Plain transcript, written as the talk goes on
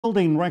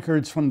Building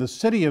records from the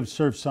city of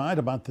Surfside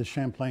about the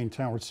Champlain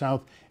Towers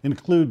South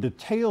include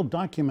detailed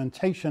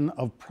documentation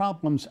of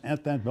problems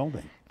at that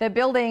building. The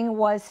building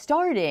was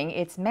starting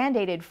its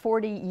mandated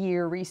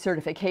 40-year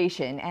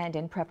recertification, and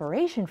in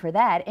preparation for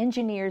that,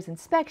 engineers'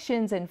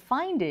 inspections and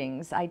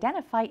findings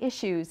identify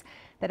issues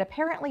that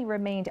apparently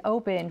remained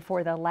open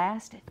for the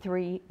last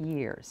 3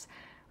 years.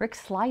 Rick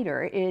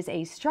Slider is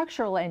a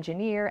structural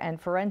engineer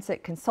and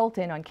forensic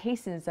consultant on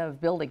cases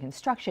of building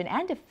construction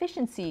and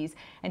deficiencies,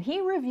 and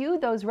he reviewed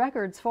those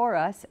records for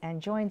us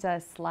and joins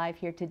us live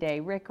here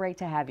today. Rick, great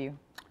to have you.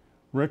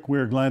 Rick,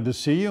 we're glad to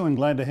see you and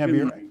glad to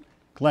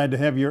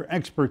have your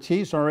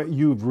expertise. All right,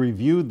 you've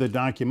reviewed the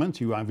documents.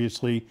 You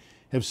obviously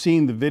have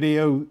seen the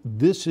video.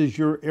 This is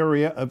your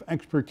area of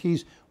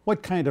expertise.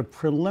 What kind of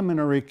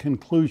preliminary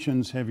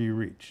conclusions have you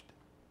reached?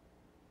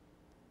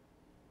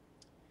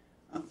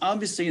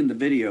 Obviously in the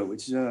video,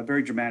 it's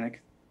very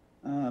dramatic.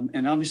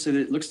 And obviously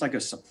it looks like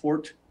a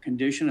support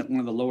condition at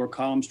one of the lower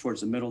columns towards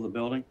the middle of the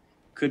building.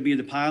 Could be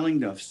the piling,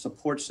 the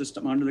support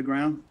system under the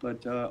ground,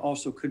 but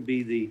also could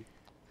be the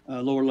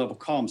lower level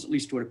columns, at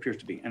least what it appears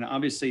to be. And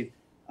obviously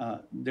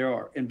there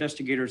are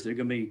investigators that are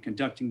going to be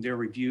conducting their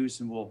reviews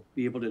and will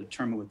be able to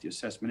determine what the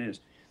assessment is.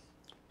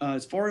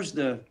 As far as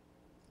the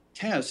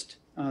test,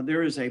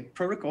 there is a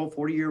protocol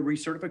 40-year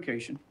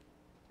recertification,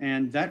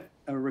 and that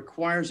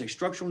requires a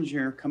structural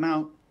engineer come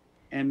out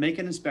and make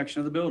an inspection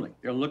of the building.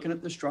 They're looking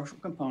at the structural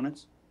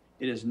components.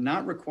 It is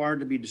not required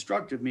to be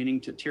destructive,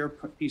 meaning to tear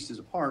pieces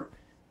apart,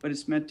 but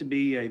it's meant to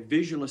be a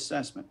visual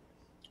assessment.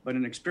 But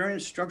an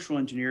experienced structural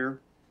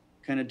engineer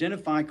can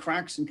identify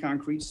cracks in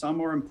concrete.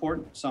 Some are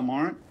important, some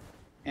aren't.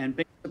 And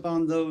based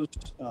upon those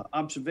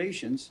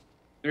observations,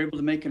 they're able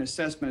to make an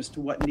assessment as to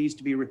what needs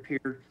to be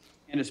repaired.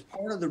 And as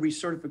part of the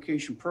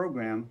recertification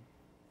program,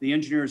 the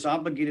engineer is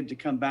obligated to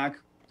come back,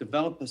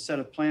 develop a set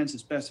of plans and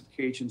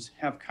specifications,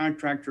 have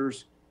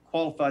contractors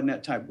qualified in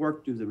that type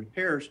work, do the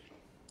repairs,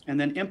 and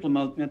then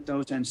implement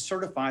those and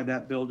certify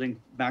that building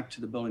back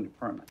to the building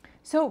department.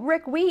 So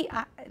Rick,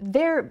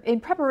 there, in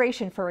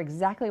preparation for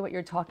exactly what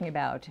you're talking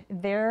about,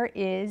 there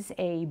is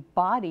a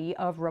body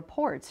of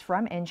reports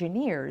from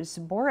engineers.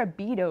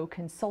 Morabito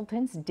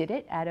Consultants did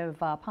it out of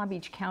Palm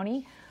Beach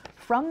County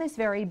from this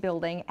very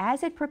building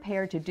as it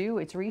prepared to do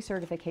its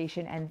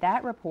recertification, and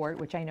that report,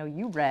 which I know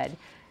you read,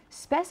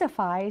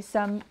 specifies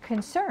some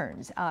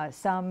concerns,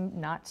 some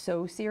not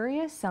so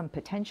serious, some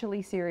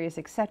potentially serious,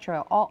 etc.,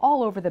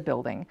 all over the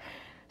building.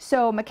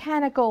 So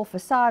mechanical,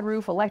 facade,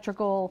 roof,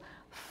 electrical,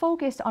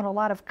 focused on a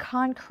lot of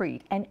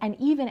concrete. And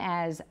even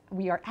as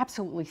we are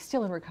absolutely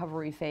still in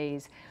recovery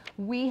phase,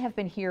 we have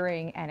been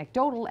hearing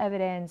anecdotal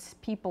evidence,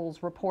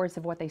 people's reports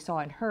of what they saw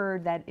and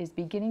heard that is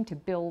beginning to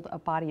build a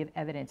body of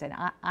evidence. And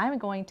I'm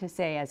going to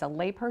say, as a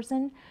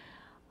layperson,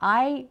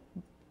 I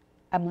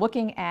am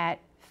looking at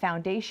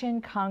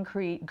foundation,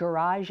 concrete,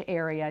 garage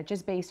area,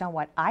 just based on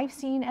what I've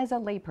seen as a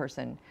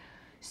layperson.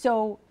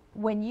 So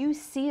when you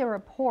see a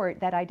report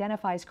that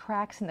identifies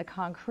cracks in the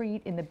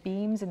concrete, in the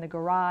beams, in the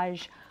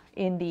garage,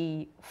 in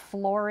the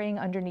flooring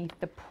underneath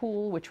the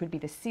pool, which would be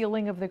the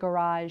ceiling of the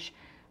garage,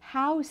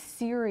 how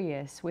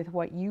serious with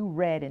what you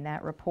read in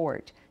that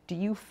report do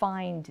you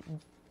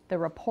find the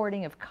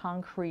reporting of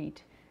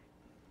concrete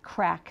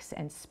cracks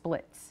and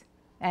splits?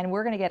 And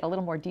we're going to get a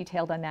little more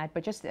detailed on that,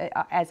 but just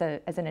as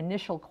an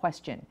initial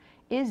question,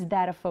 is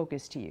that a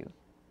focus to you?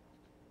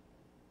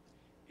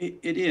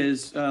 It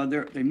is.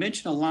 They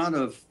mention a lot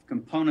of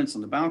components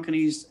on the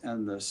balconies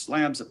and the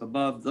slabs up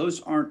above.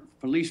 Those aren't,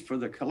 at least for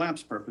the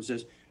collapse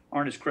purposes,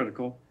 aren't as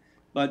critical.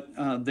 But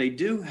they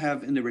do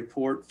have in the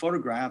report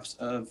photographs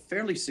of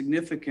fairly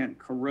significant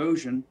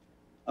corrosion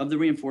of the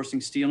reinforcing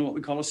steel and what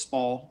we call a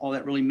spall. All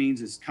that really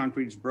means is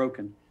concrete is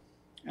broken.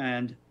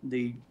 And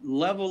the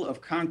level of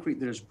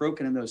concrete that is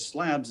broken in those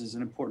slabs is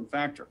an important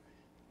factor.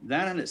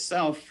 That in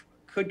itself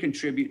could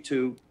contribute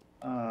to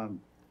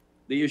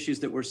the issues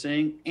that we're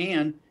seeing.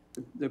 And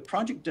the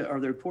project or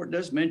the report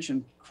does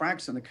mention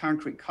cracks in the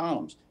concrete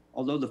columns.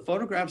 Although the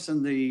photographs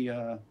in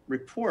the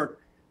report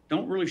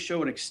don't really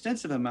show an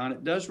extensive amount,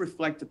 it does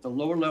reflect that the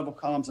lower level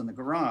columns in the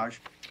garage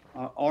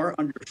are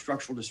under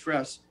structural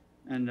distress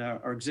and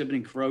are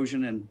exhibiting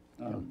corrosion and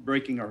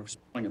breaking or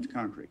spalling of the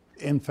concrete.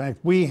 In fact,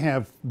 we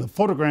have the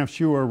photographs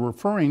you are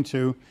referring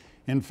to,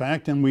 in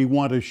fact, and we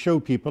want to show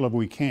people, if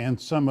we can,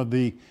 some of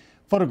the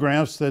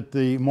photographs that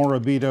the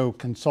Morabito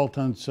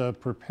Consultants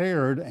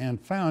prepared and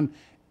found.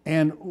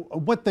 And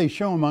what they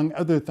show, among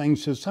other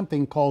things, is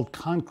something called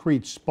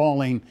concrete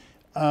spalling.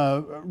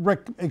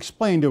 Rick,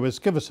 explain to us,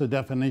 give us a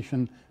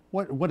definition.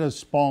 What does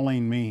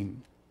spalling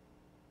mean?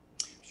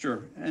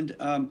 Sure. And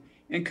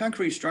in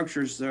concrete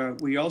structures,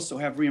 we also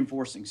have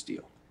reinforcing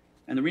steel.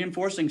 And the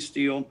reinforcing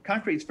steel,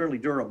 concrete is fairly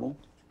durable,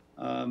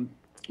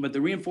 but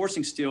the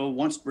reinforcing steel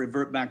wants to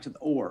revert back to the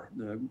ore,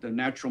 the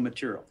natural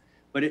material.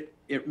 But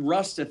it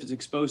rusts if it's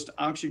exposed to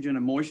oxygen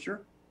and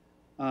moisture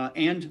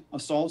and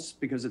assaults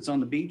because it's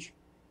on the beach.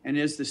 And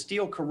as the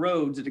steel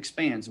corrodes, it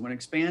expands. And when it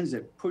expands,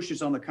 it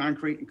pushes on the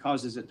concrete and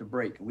causes it to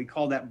break. And we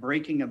call that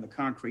breaking of the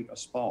concrete a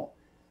spall.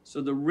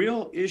 So the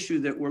real issue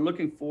that we're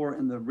looking for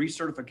in the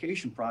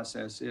recertification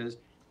process is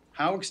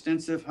how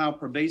extensive, how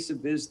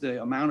pervasive is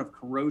the amount of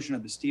corrosion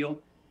of the steel,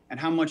 and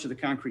how much of the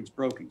concrete's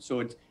broken. So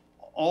it's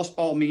all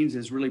SPAL means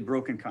is really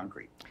broken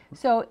concrete.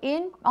 So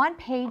on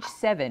page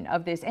 7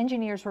 of this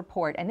engineer's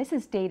report, and this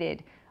is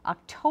dated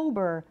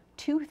October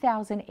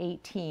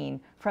 2018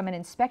 from an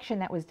inspection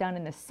that was done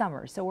in the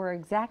summer. So we're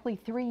exactly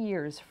 3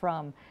 years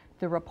from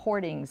the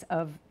reportings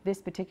of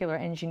this particular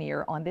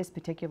engineer on this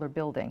particular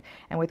building.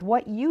 And with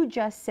what you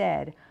just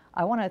said,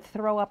 I want to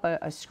throw up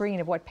a screen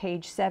of what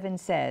page 7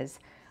 says.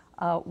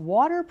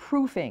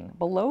 Waterproofing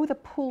below the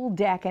pool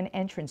deck and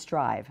entrance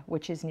drive,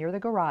 which is near the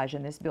garage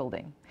in this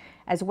building,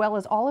 as well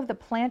as all of the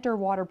planter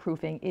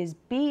waterproofing, is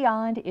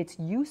beyond its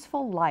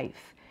useful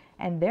life,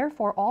 and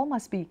therefore all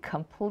must be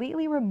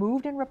completely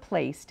removed and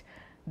replaced.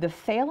 The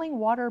failing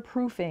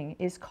waterproofing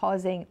is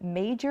causing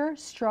major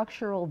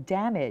structural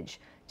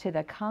damage to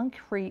the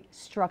concrete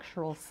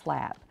structural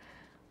slab.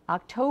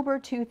 October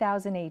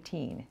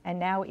 2018, and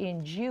now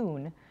in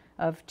June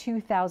of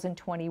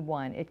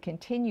 2021, it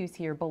continues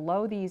here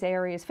below these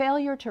areas.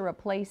 Failure to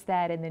replace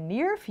that in the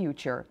near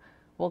future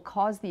will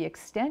cause the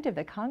extent of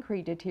the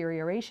concrete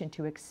deterioration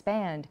to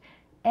expand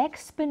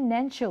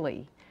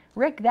exponentially.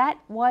 Rick, that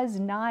was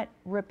not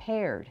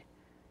repaired.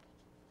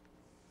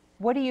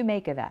 What do you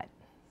make of that?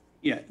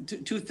 Yeah,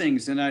 two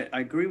things, and I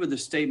agree with the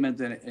statement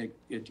that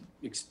it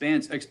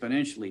expands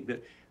exponentially,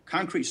 but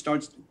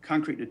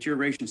concrete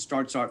deterioration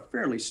starts out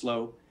fairly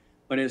slow,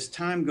 but as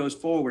time goes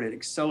forward, it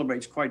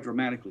accelerates quite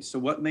dramatically. So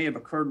what may have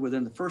occurred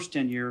within the first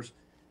 10 years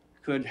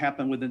could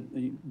happen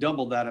within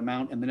double that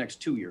amount in the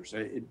next 2 years.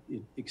 It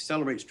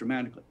accelerates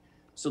dramatically.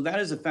 So that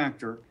is a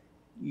factor.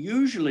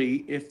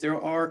 Usually, if there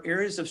are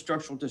areas of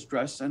structural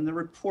distress, and the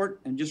report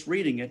and just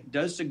reading it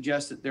does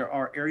suggest that there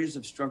are areas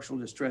of structural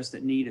distress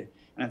that need it.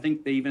 And I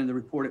think even in the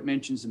report, it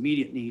mentions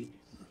immediate need.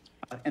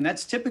 And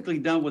that's typically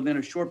done within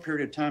a short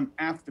period of time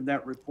after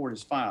that report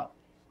is filed.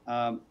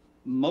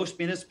 Most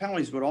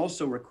municipalities would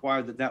also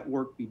require that that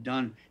work be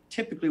done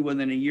typically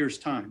within a year's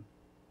time.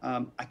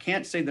 I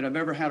can't say that I've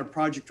ever had a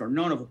project or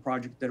known of a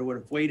project that would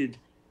have waited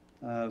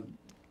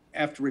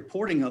after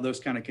reporting of those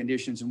kind of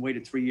conditions and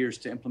waited 3 years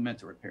to implement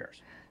the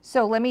repairs.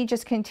 So let me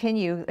just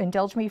continue.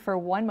 Indulge me for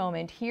one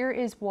moment. Here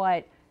is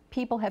what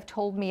people have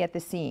told me at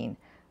the scene.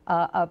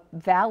 A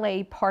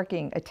valet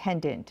parking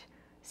attendant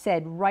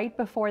said right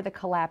before the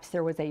collapse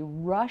there was a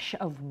rush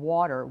of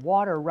water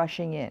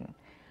rushing in.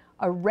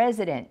 A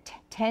resident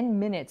 10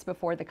 minutes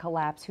before the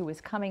collapse who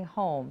was coming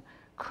home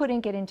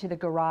couldn't get into the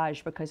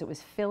garage because it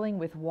was filling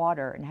with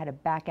water and had to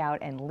back out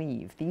and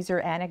leave. These are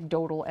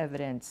anecdotal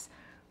evidence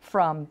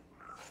from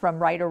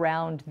right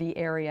around the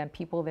area and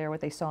people there,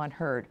 what they saw and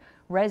heard.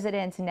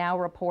 Residents now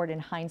report in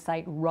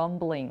hindsight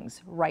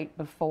rumblings right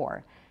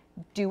before.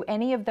 Do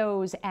any of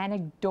those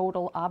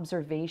anecdotal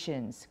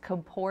observations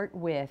comport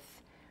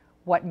with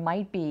what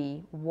might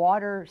be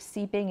water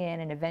seeping in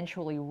and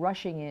eventually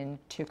rushing in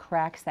to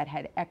cracks that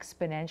had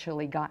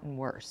exponentially gotten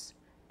worse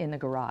in the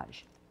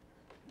garage?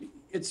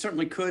 It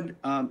certainly could.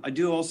 I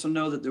do also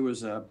know that there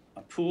was a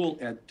pool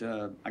at,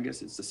 I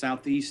guess it's the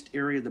southeast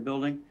area of the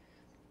building.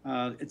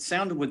 It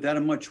sounded with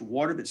that much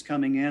water that's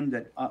coming in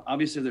that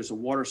obviously there's a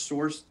water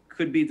source.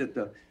 Could be that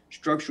the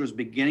structure was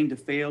beginning to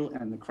fail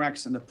and the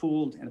cracks in the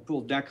pool and the pool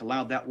deck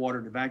allowed that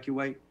water to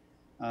evacuate.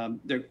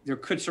 There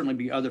could certainly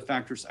be other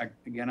factors.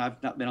 Again,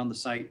 I've not been on the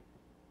site,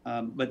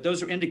 but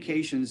those are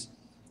indications.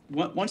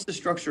 Once the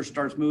structure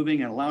starts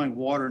moving and allowing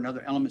water and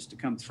other elements to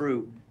come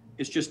through,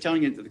 it's just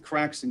telling you that the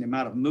cracks and the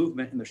amount of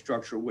movement in the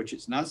structure, which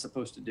it's not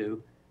supposed to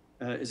do,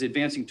 is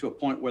advancing to a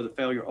point where the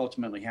failure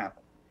ultimately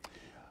happened.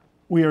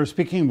 We are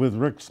speaking with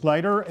Rick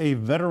Slider, a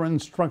veteran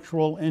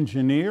structural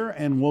engineer,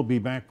 and we'll be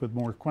back with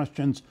more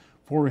questions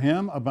for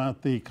him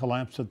about the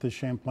collapse at the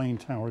Champlain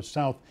Towers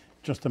South.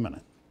 Just a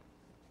minute.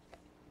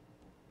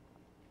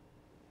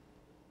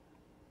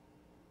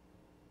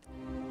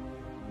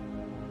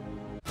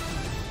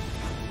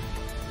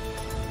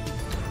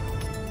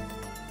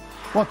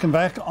 Welcome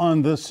back.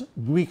 On this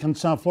week in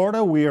South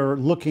Florida, we are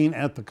looking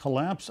at the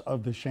collapse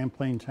of the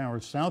Champlain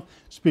Towers South,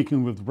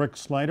 speaking with Rick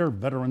Slider,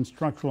 veteran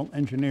structural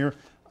engineer.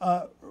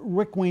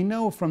 Rick, we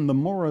know from the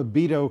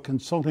Morabito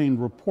Consulting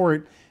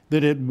report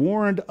that it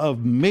warned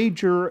of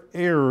major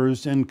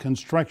errors in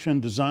construction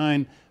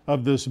design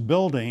of this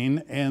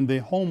building, and the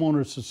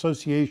Homeowners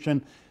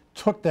Association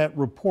took that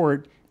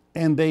report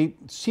and they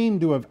seem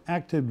to have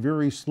acted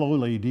very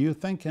slowly. Do you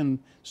think in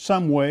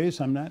some ways,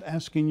 I'm not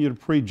asking you to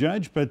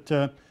prejudge,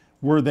 but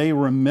were they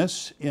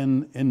remiss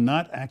in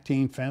not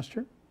acting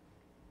faster?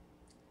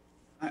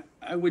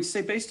 I would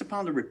say based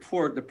upon the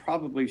report, there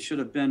probably should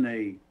have been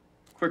a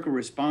quicker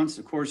response.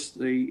 Of course,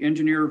 the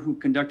engineer who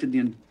conducted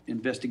the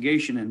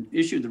investigation and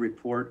issued the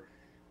report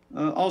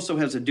also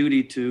has a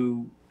duty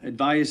to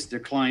advise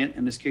their client,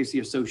 in this case the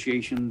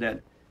association,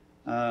 that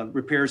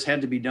repairs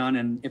had to be done,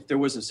 and if there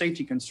was a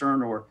safety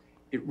concern or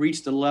it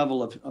reached the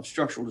level of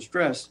structural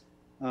distress,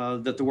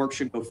 that the work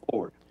should go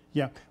forward.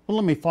 Yeah, well,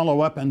 let me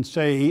follow up and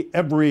say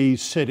every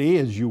city,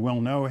 as you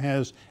well know,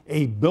 has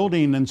a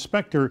building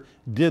inspector.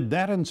 Did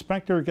that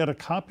inspector get a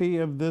copy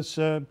of this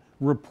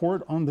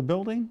report on the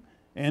building?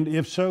 And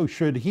if so,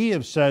 should he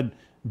have said,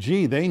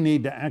 gee, they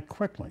need to act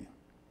quickly.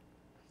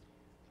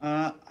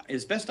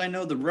 As best I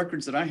know, the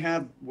records that I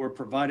have were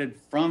provided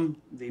from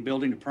the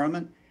building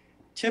department.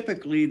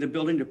 Typically, the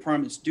building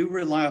departments do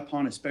rely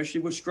upon,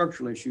 especially with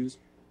structural issues,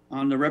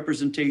 on the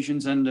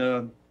representations,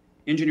 and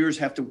engineers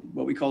have to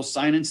what we call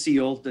sign and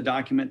seal the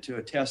document to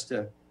attest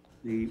to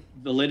the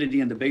validity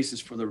and the basis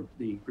for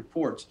the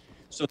reports.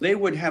 So they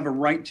would have a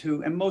right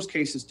to, in most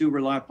cases, do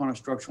rely upon a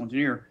structural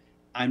engineer.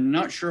 I'm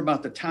not sure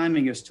about the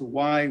timing as to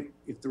why,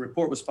 if the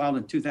report was filed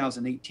in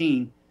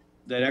 2018,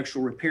 that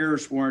actual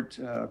repairs weren't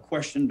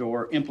questioned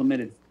or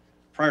implemented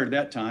prior to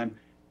that time.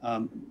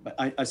 But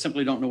I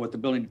simply don't know what the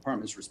building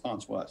department's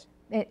response was.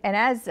 And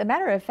as a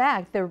matter of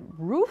fact, the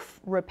roof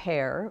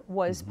repair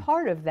was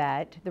part of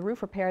that, the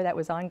roof repair that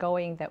was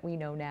ongoing that we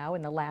know now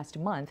in the last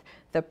month.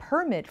 The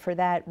permit for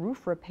that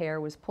roof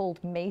repair was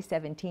pulled May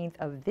 17th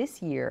of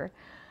this year.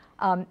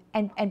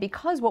 And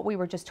because what we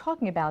were just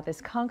talking about,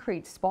 this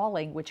concrete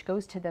spalling, which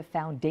goes to the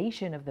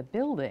foundation of the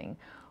building,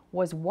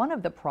 was one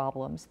of the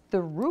problems.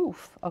 The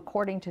roof,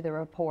 according to the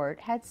report,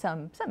 had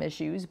some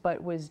issues,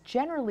 but was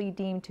generally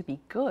deemed to be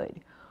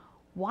good.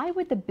 Why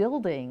would the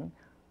building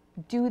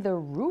do the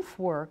roof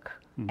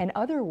work and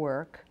other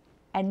work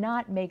and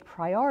not make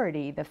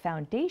priority the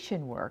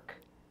foundation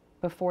work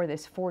before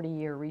this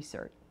 40-year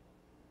recert?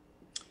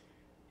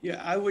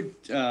 Yeah, I would,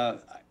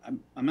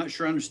 I'm not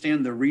sure I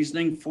understand the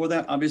reasoning for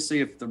that. Obviously,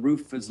 if the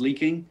roof is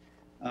leaking,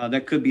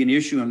 that could be an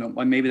issue, and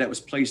maybe that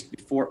was placed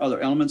before other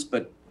elements,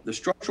 but the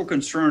structural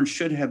concerns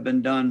should have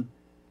been done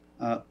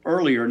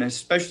earlier, and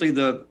especially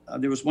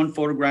there was one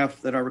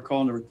photograph that I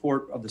recall in the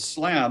report of the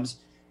slabs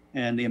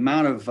and the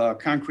amount of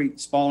concrete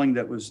spalling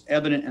that was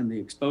evident in the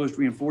exposed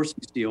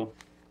reinforcing steel.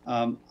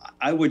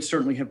 I would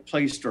certainly have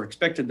placed or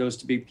expected those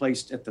to be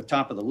placed at the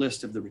top of the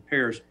list of the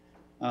repairs.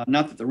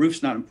 Not that the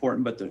roof's not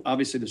important, but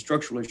obviously the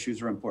structural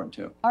issues are important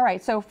too. All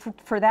right, so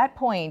for that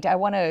point, I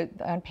want to,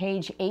 on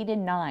page 8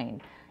 and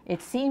 9,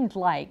 it seemed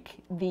like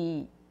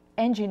the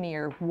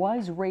engineer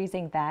was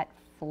raising that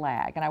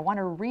flag. And I want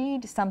to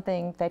read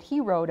something that he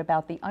wrote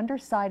about the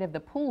underside of the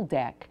pool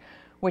deck,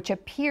 which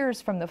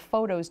appears from the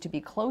photos to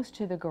be close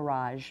to the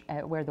garage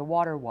where the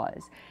water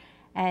was.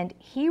 And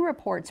he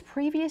reports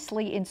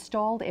previously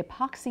installed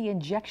epoxy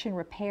injection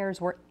repairs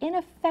were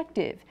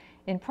ineffective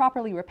in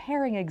properly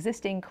repairing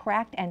existing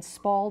cracked and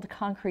spalled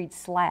concrete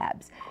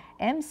slabs.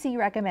 MC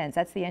recommends,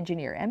 that's the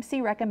engineer,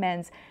 MC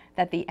recommends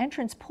that the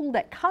entrance pool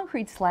deck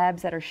concrete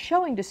slabs that are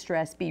showing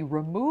distress be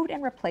removed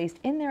and replaced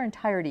in their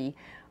entirety.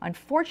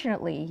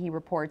 Unfortunately, he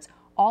reports,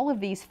 all of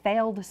these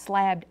failed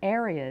slabbed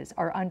areas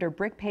are under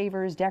brick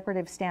pavers,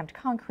 decorative stamped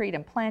concrete,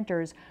 and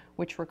planters,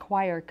 which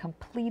require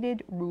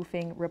completed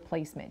roofing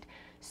replacement.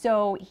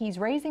 So he's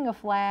raising a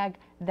flag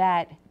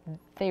that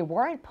they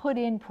weren't put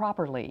in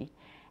properly,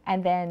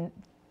 and then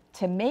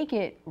to make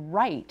it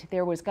right,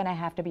 there was going to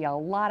have to be a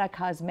lot of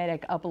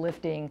cosmetic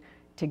uplifting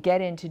to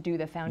get in to do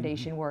the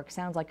foundation work.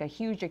 Sounds like a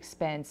huge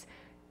expense.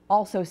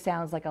 Also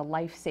sounds like a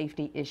life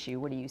safety issue.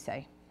 What do you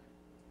say?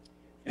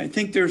 I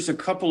think there's a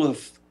couple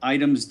of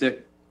items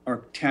that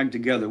are tagged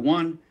together.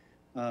 One,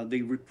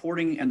 the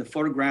reporting and the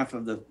photograph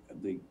of the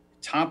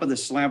top of the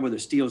slab where the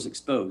steel is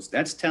exposed.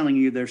 That's telling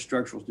you there's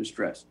structural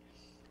distress.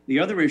 The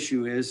other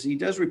issue is he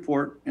does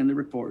report in the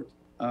report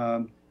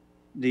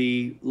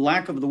the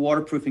lack of the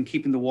waterproofing,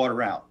 keeping the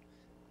water out.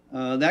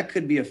 That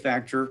could be a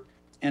factor.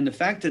 And the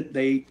fact that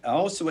they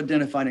also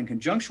identified in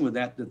conjunction with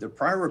that the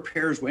prior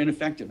repairs were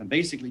ineffective and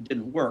basically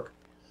didn't work.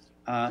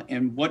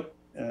 And what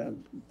it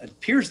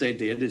appears they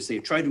did is they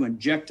tried to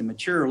inject the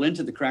material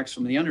into the cracks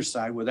from the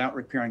underside without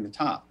repairing the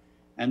top.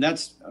 And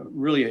that's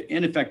really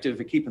ineffective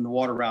at keeping the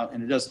water out,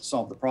 and it doesn't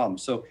solve the problem.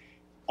 So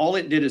all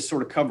it did is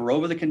sort of cover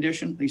over the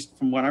condition, at least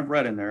from what I've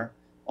read in there.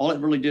 All it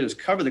really did is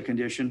cover the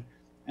condition,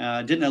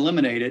 didn't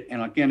eliminate it,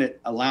 and again, it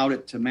allowed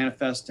it to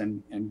manifest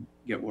and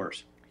get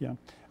worse. Yeah.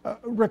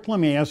 Rick,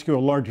 let me ask you a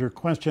larger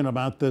question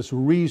about this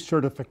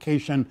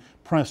recertification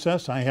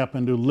process. I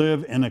happen to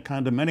live in a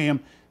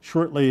condominium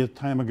shortly a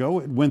time ago.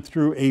 It went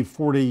through a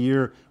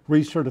 40-year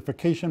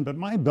recertification, but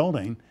my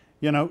building,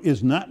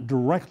 is not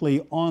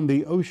directly on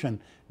the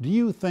ocean. Do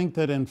you think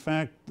that, in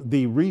fact,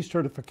 the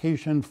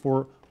recertification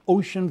for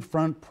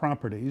oceanfront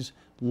properties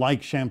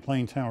like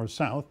Champlain Towers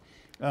South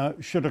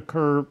should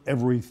occur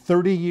every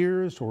 30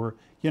 years or,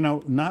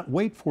 not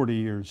wait 40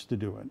 years to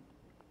do it?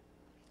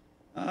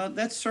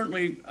 That's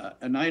certainly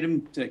an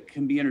item that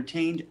can be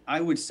entertained.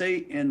 I would say,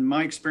 in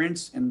my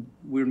experience, and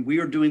when we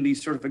are doing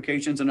these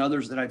certifications and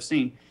others that I've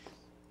seen,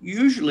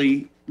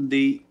 usually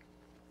the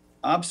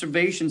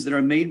observations that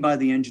are made by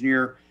the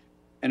engineer,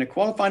 and a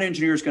qualified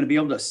engineer is going to be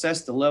able to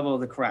assess the level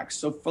of the cracks.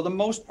 So for the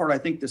most part, I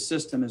think the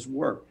system has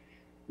worked.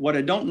 What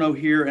I don't know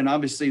here, and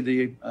obviously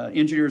the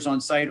engineers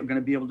on site are going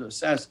to be able to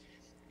assess,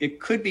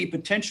 it could be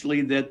potentially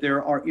that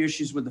there are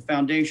issues with the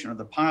foundation or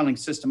the piling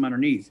system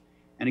underneath.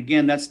 And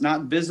again, that's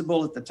not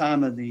visible at the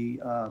time of the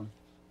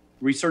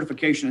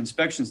recertification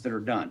inspections that are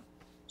done.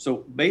 So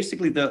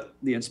basically the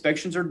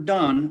inspections are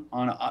done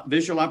on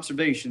visual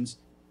observations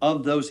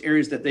of those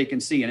areas that they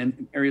can see, and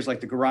in areas like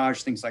the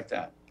garage, things like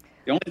that.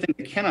 The only thing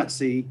they cannot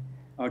see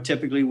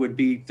typically would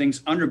be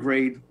things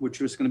undergrade, which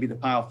was going to be the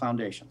pile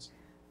foundations.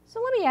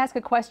 So let me ask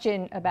a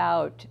question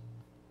about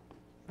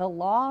the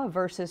law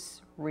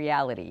versus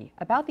reality,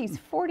 about these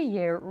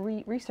 40-year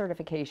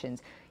recertifications.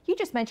 You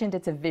just mentioned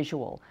it's a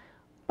visual,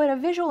 but a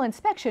visual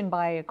inspection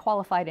by a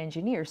qualified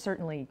engineer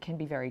certainly can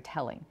be very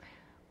telling.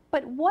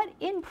 But what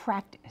in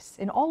practice,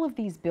 in all of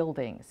these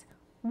buildings,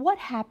 what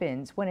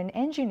happens when an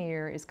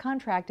engineer is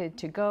contracted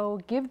to go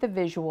give the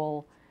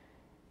visual,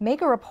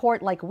 make a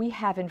report like we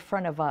have in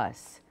front of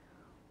us?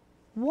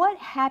 What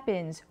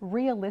happens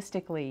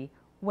realistically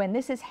when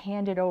this is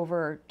handed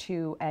over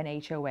to an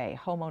HOA,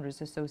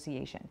 homeowners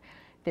association?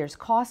 There's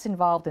costs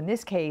involved, in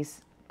this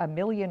case, $1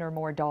 million or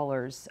more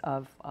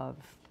of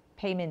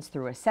payments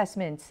through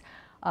assessments.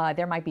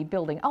 There might be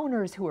building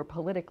owners who are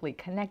politically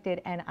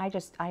connected, and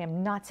I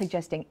am not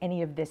suggesting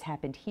any of this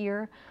happened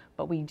here,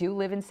 but we do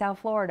live in South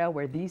Florida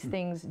where these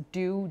things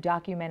do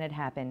documented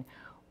happen.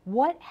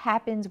 What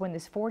happens when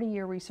this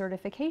 40-year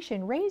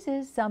recertification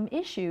raises some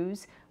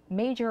issues,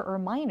 major or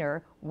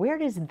minor? Where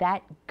does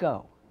that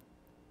go?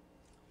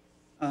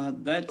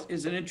 That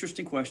is an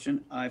interesting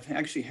question. I've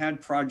actually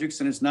had projects,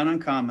 and it's not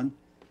uncommon.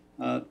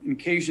 In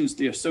occasions,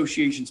 the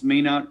associations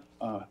may not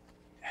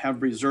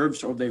have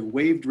reserves, or they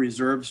waived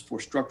reserves for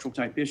structural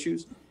type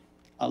issues.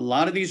 A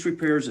lot of these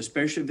repairs,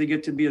 especially if they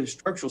get to be a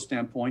structural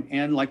standpoint,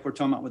 and like we're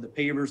talking about with the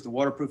pavers, the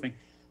waterproofing,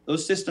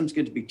 those systems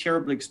get to be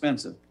terribly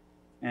expensive.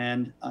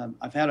 And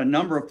I've had a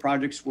number of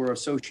projects where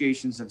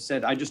associations have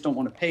said, I just don't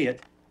want to pay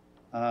it,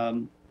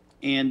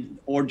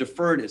 or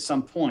defer it at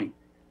some point.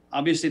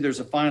 Obviously, there's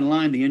a fine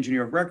line. The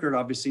engineer of record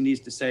obviously needs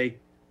to say,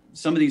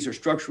 some of these are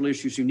structural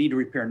issues you need to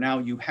repair now.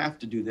 You have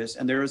to do this.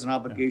 And there is an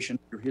obligation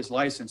for his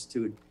license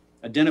to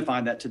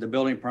identify that to the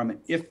building department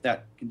if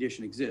that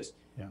condition exists.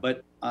 Yeah.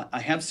 But I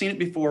have seen it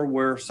before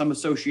where some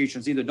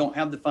associations either don't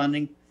have the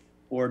funding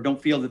or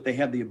don't feel that they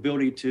have the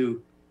ability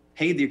to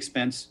pay the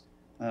expense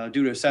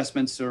due to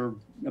assessments or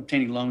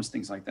obtaining loans,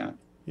 things like that.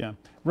 Yeah.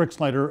 Rick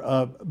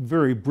Slider,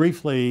 very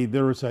briefly,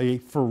 there is a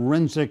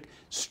forensic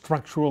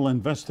structural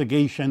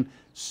investigation.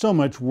 So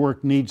much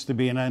work needs to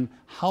be done.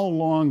 How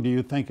long do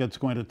you think it's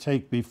going to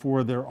take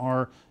before there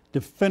are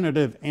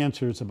definitive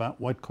answers about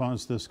what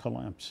caused this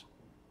collapse?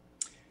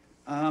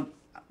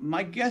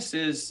 My guess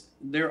is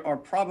there are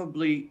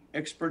probably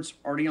experts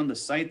already on the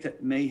site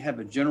that may have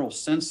a general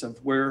sense of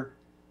where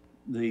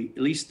at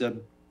least the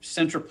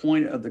center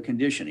point of the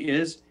condition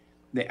is,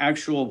 the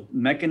actual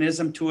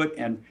mechanism to it.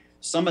 And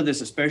some of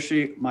this,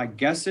 especially my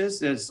guess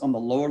is on the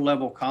lower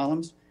level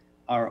columns,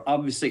 are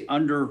obviously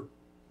under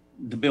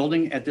the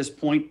building at this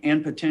point,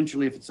 and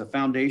potentially if it's a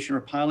foundation or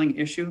piling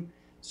issue.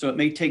 So it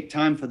may take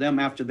time for them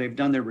after they've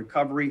done their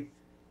recovery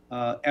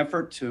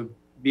effort to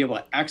be able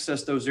to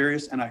access those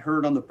areas. And I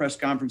heard on the press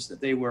conference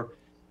that they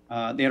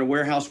had a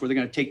warehouse where they're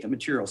going to take the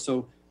material.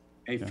 So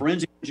a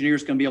forensic engineer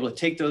is going to be able to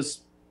take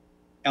those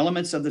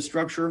elements of the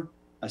structure,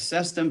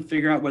 assess them,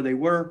 figure out where they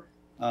were.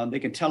 They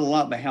can tell a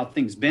lot about how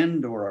things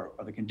bend or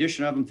the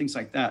condition of them, things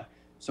like that.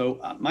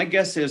 So my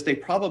guess is they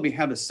probably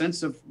have a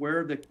sense of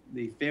where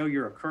the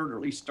failure occurred, or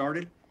at least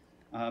started,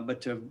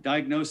 but to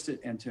diagnose it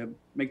and to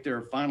make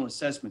their final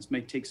assessments may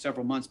take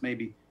several months,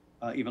 maybe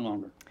even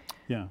longer.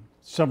 Yeah,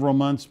 several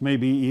months,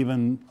 maybe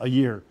even a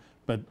year,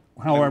 but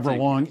however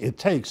long it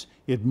takes,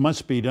 it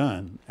must be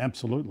done,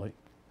 absolutely.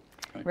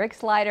 Right. Rick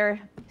Slider,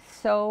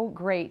 so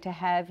great to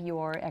have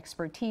your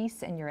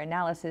expertise and your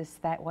analysis.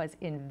 That was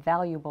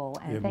invaluable,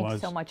 and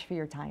thanks so much for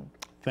your time.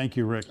 Thank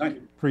you, Rick. Right.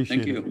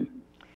 Appreciate it. Thank you.